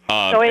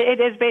 So it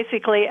is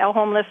basically a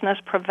homelessness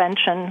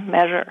prevention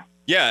measure.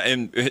 Yeah,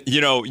 and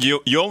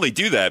you only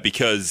do that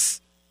because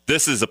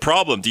this is a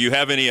problem. Do you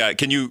have any?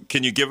 Can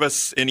you give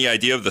us any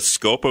idea of the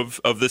scope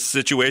of this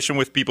situation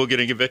with people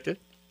getting evicted?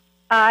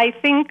 I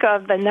think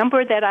the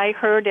number that I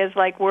heard is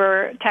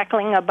we're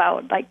tackling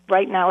about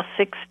right now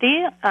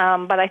 60,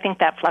 but I think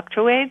that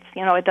fluctuates.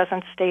 It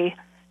doesn't stay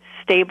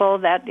stable.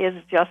 That is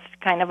just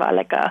kind of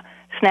a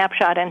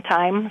snapshot in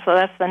time. So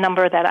that's the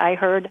number that I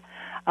heard.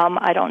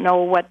 I don't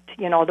know what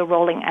the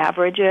rolling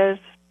average is,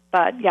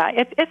 but yeah,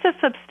 it's a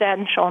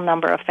substantial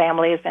number of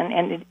families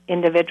and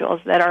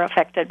individuals that are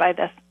affected by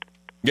this.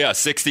 Yeah,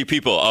 60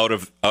 people out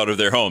of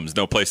their homes,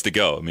 no place to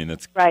go. I mean,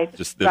 that's right.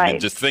 Just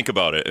think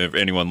about it. If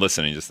anyone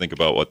listening, just think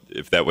about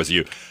if that was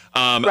you.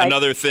 Right.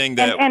 Another thing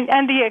that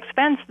and the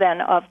expense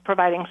then of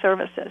providing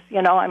services.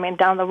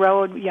 Down the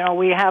road,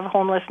 we have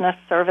homelessness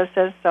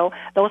services, so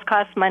those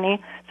cost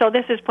money. So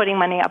this is putting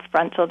money up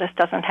front, so this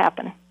doesn't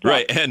happen.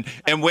 Right.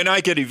 And when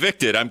I get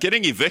evicted, I'm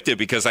getting evicted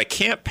because I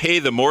can't pay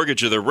the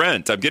mortgage or the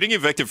rent. I'm getting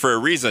evicted for a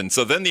reason.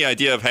 So then the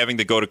idea of having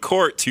to go to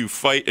court to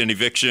fight an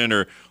eviction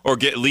or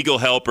get legal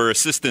help or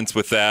assistance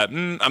with that,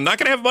 I'm not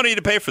going to have money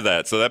to pay for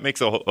that. So that makes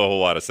a whole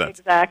lot of sense.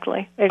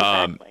 Exactly.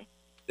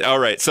 All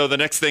right. So the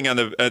next thing on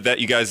the that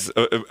you guys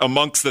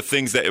amongst the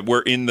things that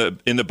were in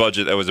the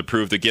budget that was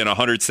approved, again,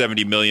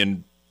 $170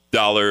 million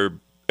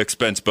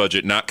expense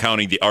budget, not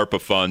counting the ARPA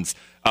funds.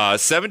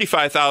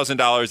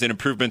 $75,000 in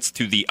improvements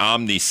to the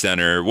Omni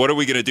Center. What are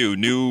we going to do?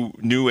 Do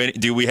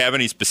we have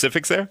any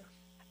specifics there?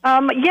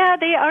 Yeah,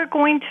 they are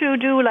going to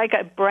do like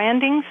a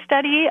branding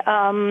study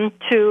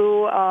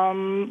to,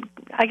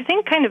 I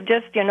think, kind of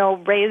just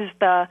raise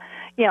the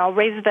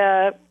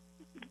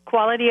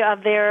quality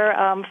of their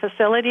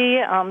facility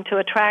to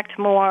attract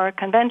more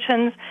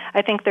conventions.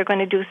 I think they're going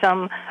to do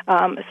some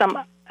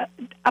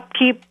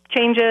upkeep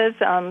changes,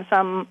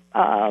 having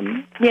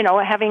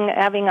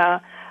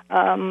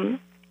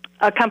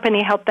a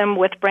company help them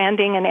with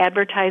branding and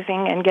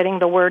advertising and getting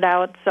the word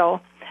out.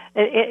 So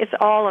it's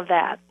all of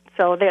that.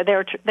 So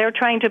they're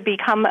trying to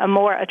become a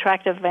more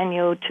attractive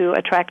venue to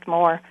attract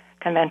more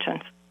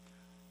conventions.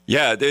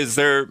 Yeah, is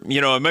there,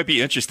 it might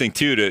be interesting,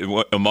 too,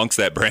 to amongst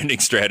that branding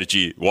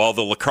strategy, while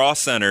the Lacrosse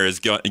Center is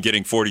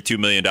getting $42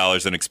 million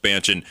in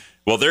expansion,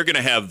 well, they're going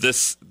to have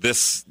this,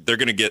 they're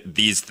going to get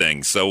these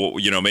things. So,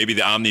 maybe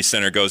the Omni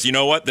Center goes, you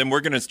know what, then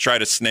we're going to try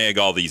to snag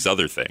all these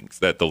other things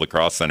that the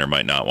Lacrosse Center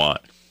might not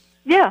want.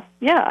 Yeah.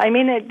 I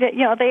mean,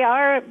 they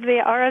are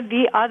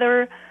the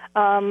other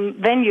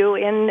venue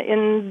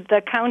in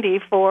the county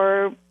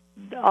for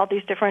all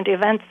these different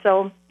events.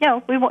 So,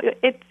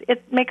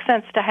 it makes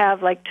sense to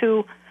have like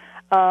two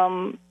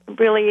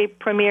really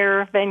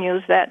premier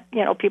venues that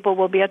people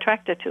will be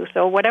attracted to.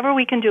 So whatever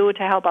we can do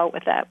to help out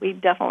with that, we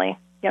definitely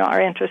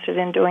are interested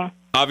in doing.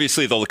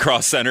 Obviously, the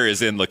Lacrosse Center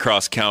is in La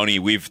Crosse County.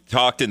 We've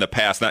talked in the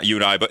past, not you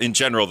and I, but in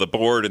general, the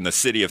board and the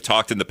city have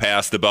talked in the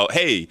past about,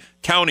 hey,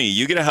 county,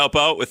 you going to help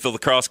out with the La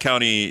Crosse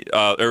County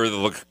or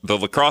the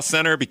Lacrosse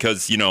Center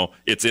because,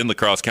 it's in La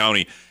Crosse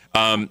County.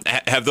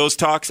 Have those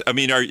talks,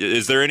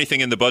 is there anything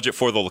in the budget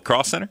for the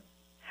Lacrosse Center?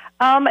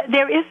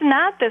 There is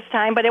not this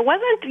time, but it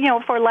wasn't,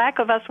 for lack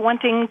of us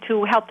wanting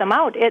to help them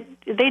out.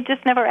 They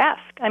just never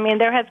asked. I mean,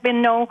 there has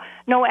been no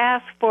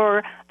ask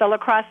for the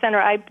Lacrosse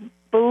Center. I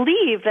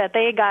believe that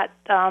they got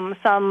some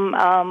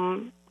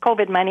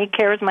COVID money,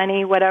 CARES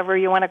money, whatever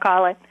you want to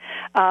call it.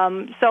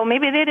 So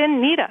maybe they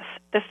didn't need us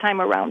this time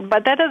around.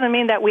 But that doesn't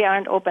mean that we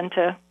aren't open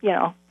to,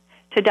 to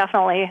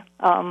definitely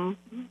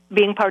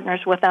being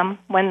partners with them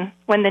when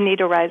the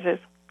need arises.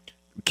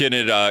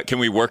 Can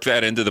we work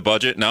that into the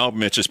budget? Now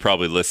Mitch is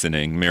probably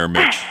listening. Mayor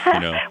Mitch,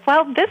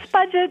 Well, this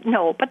budget,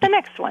 no, but the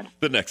next one.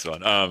 The next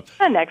one.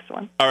 The next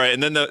one. All right,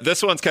 and then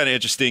this one's kind of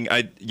interesting.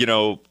 We're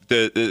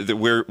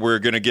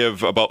going to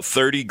give about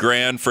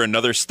 $30,000 for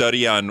another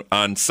study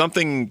on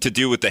something to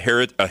do with a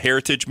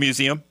heritage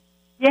museum.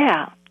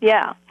 Yeah.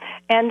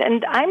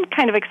 And I'm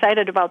kind of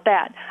excited about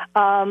that.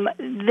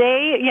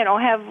 They,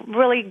 have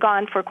really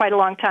gone for quite a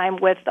long time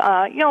with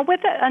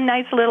a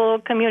nice little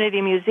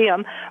community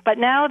museum. But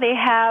now they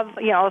have,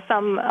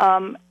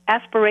 some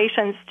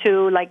aspirations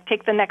to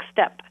take the next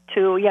step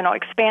to,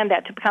 expand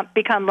that to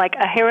become like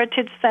a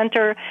heritage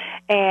center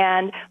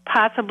and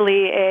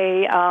possibly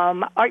a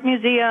art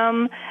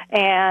museum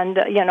and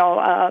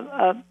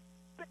a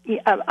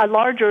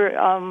larger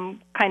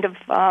kind of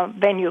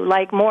venue,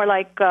 more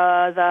like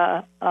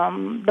the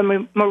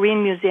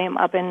Marine Museum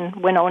up in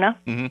Winona.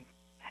 Mm-hmm.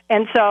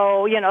 And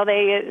so,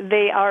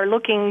 they are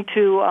looking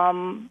to,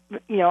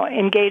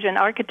 engage an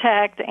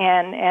architect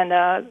and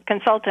a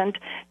consultant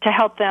to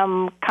help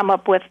them come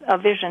up with a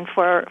vision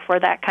for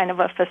that kind of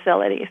a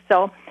facility.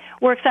 So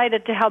we're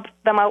excited to help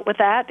them out with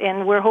that,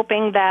 and we're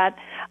hoping that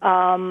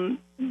down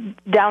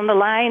the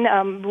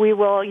line we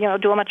will,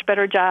 do a much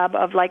better job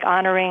of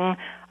honoring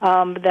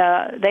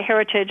the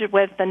heritage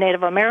with the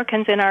Native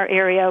Americans in our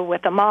area,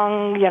 with the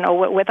Hmong,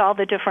 with all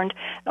the different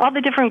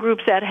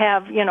groups that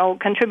have,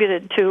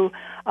 contributed to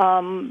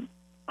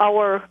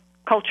our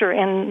culture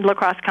in La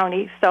Crosse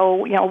County. So,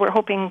 we're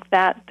hoping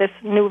that this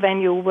new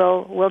venue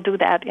will do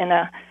that in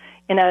a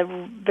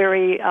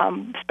very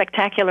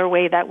spectacular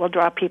way that will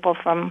draw people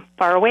from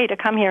far away to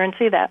come here and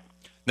see that.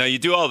 Now, you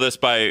do all this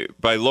by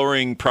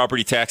lowering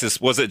property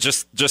taxes. Was it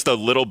just a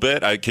little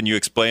bit? Can you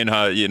explain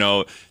how,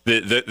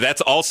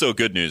 that's also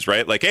good news,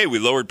 right? Hey, we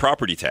lowered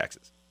property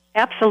taxes.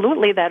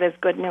 Absolutely, that is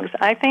good news.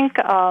 I think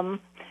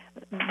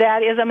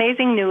that is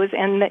amazing news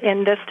in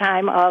this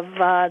time of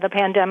the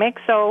pandemic.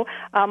 So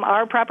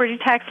our property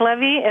tax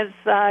levy is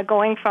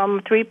going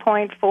from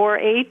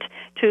 3.48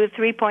 to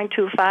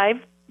 3.25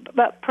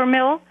 per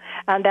mil.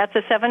 That's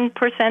a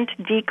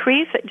 7%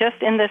 decrease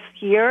just in this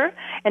year.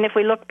 And if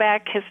we look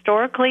back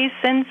historically,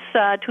 since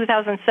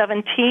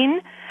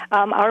 2017,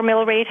 our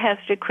mill rate has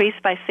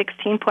decreased by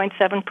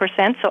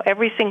 16.7%. So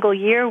every single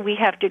year we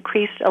have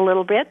decreased a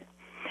little bit.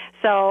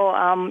 So,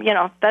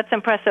 that's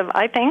impressive,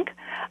 I think.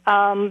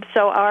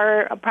 So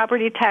our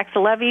property tax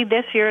levy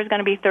this year is going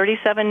to be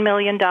 $37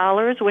 million,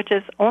 which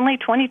is only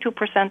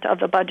 22% of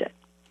the budget.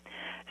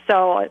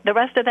 So the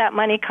rest of that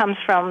money comes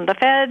from the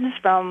feds,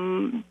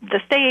 from the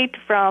state,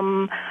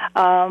 from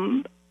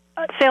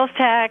sales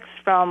tax,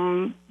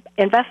 from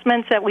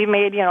investments that we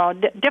made,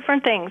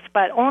 different things.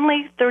 But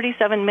only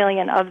 $37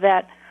 million of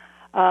that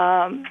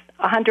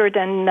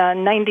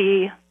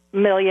 $190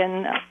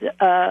 million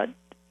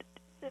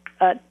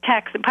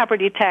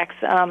property tax.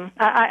 I'm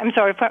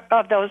sorry,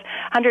 of those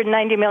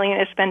 $190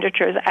 million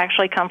expenditures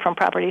actually come from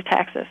property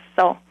taxes.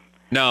 So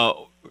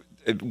now,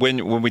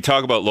 when we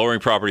talk about lowering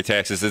property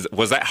taxes,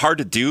 was that hard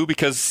to do?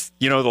 Because,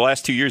 the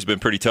last 2 years have been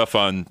pretty tough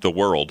on the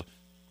world.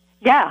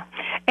 Yeah.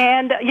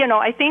 And,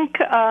 I think,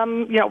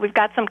 we've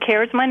got some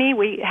CARES money.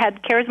 We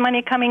had CARES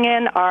money coming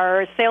in.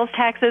 Our sales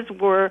taxes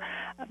were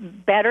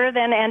better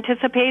than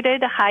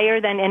anticipated,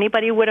 higher than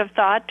anybody would have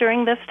thought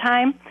during this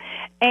time.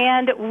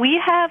 And we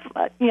have,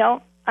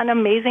 an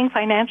amazing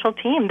financial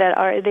team that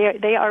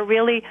they are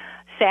really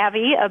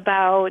savvy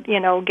about,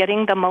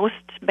 getting the most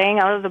bang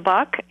out of the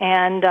buck,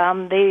 and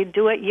they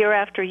do it year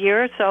after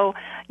year. So,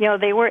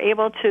 they were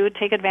able to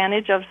take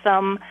advantage of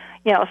some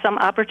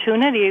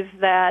opportunities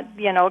that,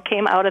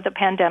 came out of the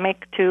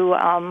pandemic to,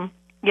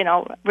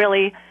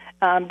 really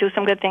do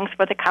some good things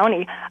for the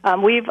county.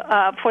 We've,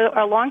 for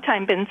a long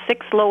time, been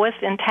sixth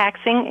lowest in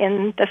taxing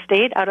in the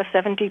state out of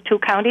 72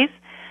 counties.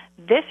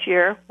 This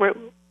year, we're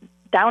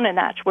down a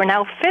notch. We're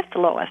now fifth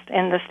lowest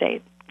in the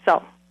state.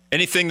 So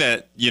anything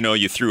that,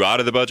 you threw out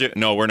of the budget?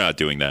 No, we're not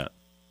doing that.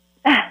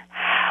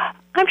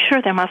 I'm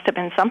sure there must have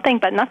been something,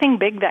 but nothing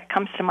big that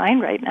comes to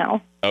mind right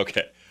now.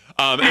 Okay.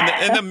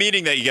 In the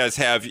meeting that you guys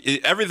have,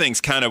 everything's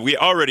kind of, we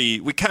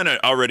kind of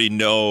already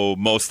know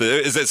most of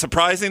it. Is it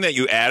surprising that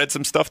you added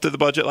some stuff to the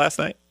budget last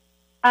night?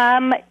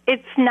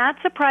 It's not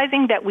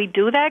surprising that we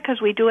do that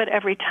because we do it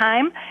every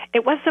time.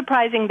 It was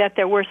surprising that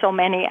there were so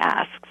many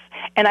asks.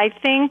 And I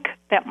think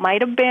that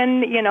might have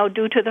been,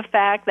 due to the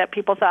fact that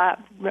people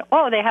thought,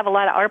 oh, they have a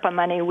lot of ARPA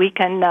money. We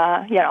can,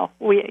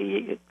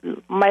 we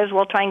might as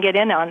well try and get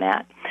in on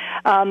that.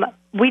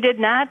 We did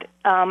not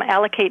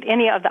allocate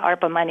any of the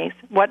ARPA monies.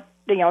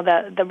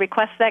 The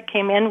requests that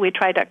came in, we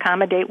tried to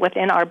accommodate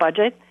within our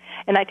budget,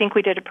 and I think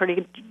we did a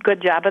pretty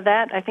good job of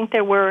that. I think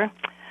there were,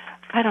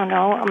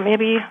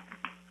 maybe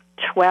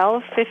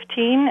 12,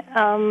 15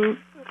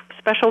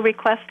 special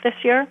requests this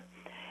year,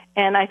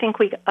 and I think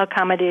we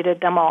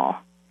accommodated them all.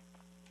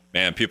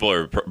 Man, people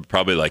are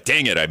probably like,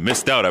 dang it, I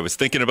missed out. I was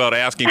thinking about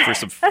asking for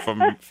some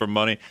for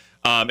money.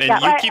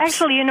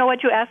 Actually, you know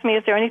what you asked me,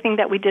 is there anything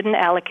that we didn't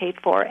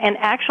allocate for? And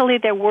actually,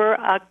 there were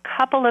a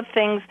couple of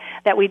things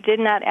that we did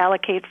not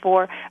allocate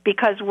for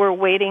because we're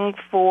waiting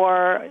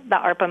for the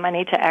ARPA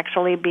money to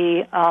actually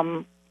be,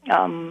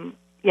 divvied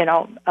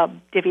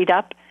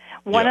up.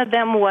 One of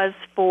them was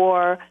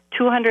for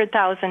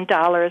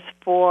 $200,000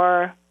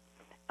 for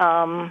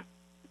an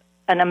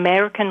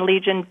American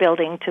Legion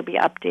building to be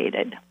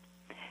updated.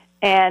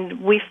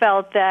 And we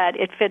felt that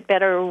it fit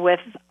better with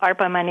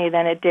ARPA money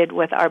than it did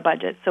with our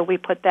budget. So we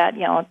put that,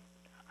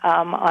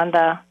 on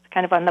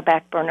the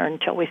back burner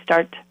until we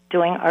start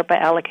doing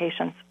ARPA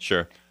allocations.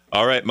 Sure.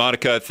 All right,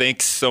 Monica,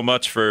 thanks so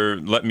much for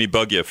letting me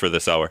bug you for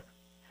this hour.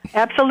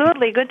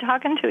 Absolutely. Good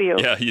talking to you.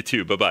 Yeah, you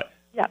too. Bye-bye.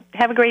 Yeah.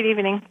 Have a great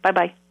evening.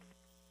 Bye-bye.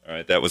 All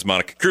right, that was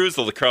Monica Cruz,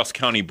 the Crosse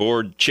County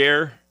Board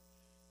Chair,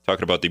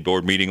 talking about the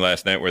board meeting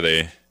last night where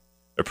they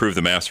approved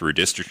the mass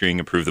redistricting,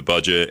 approved the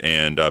budget,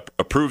 and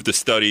approved the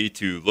study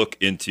to look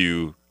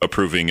into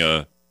approving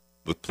the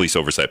police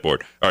oversight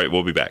board. All right,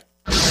 we'll be back.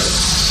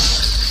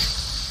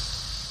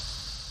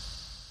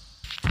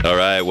 All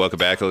right, welcome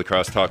back to La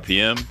Crosse Talk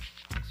PM.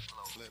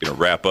 Going to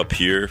wrap up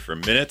here for a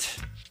minute.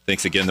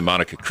 Thanks again to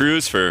Monica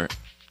Cruz for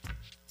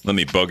letting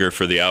me bug her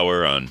for the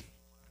hour on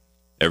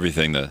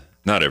everything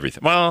not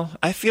everything. Well,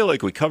 I feel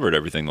like we covered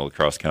everything the La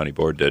Crosse County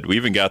Board did. We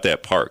even got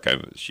that park.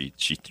 She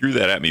threw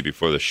that at me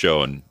before the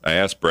show, and I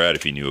asked Brad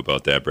if he knew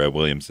about that, Brad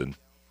Williams, and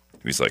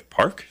he was like,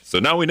 park? So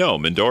now we know.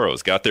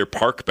 Mindoro's got their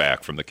park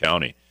back from the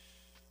county.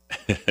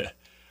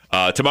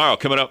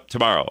 Coming up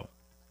tomorrow,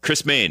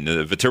 Chris Main,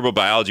 the vertebral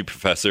biology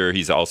professor.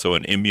 He's also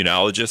an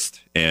immunologist,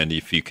 and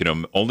if you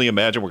can only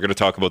imagine, we're going to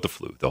talk about the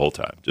flu the whole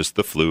time, just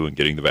the flu and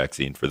getting the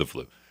vaccine for the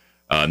flu.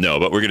 No,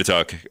 but we're going to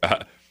talk...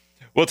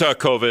 We'll talk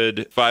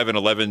COVID, 5 to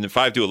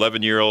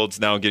 11-year-olds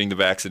now getting the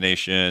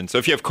vaccination. So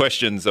if you have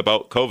questions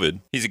about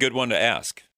COVID, he's a good one to ask.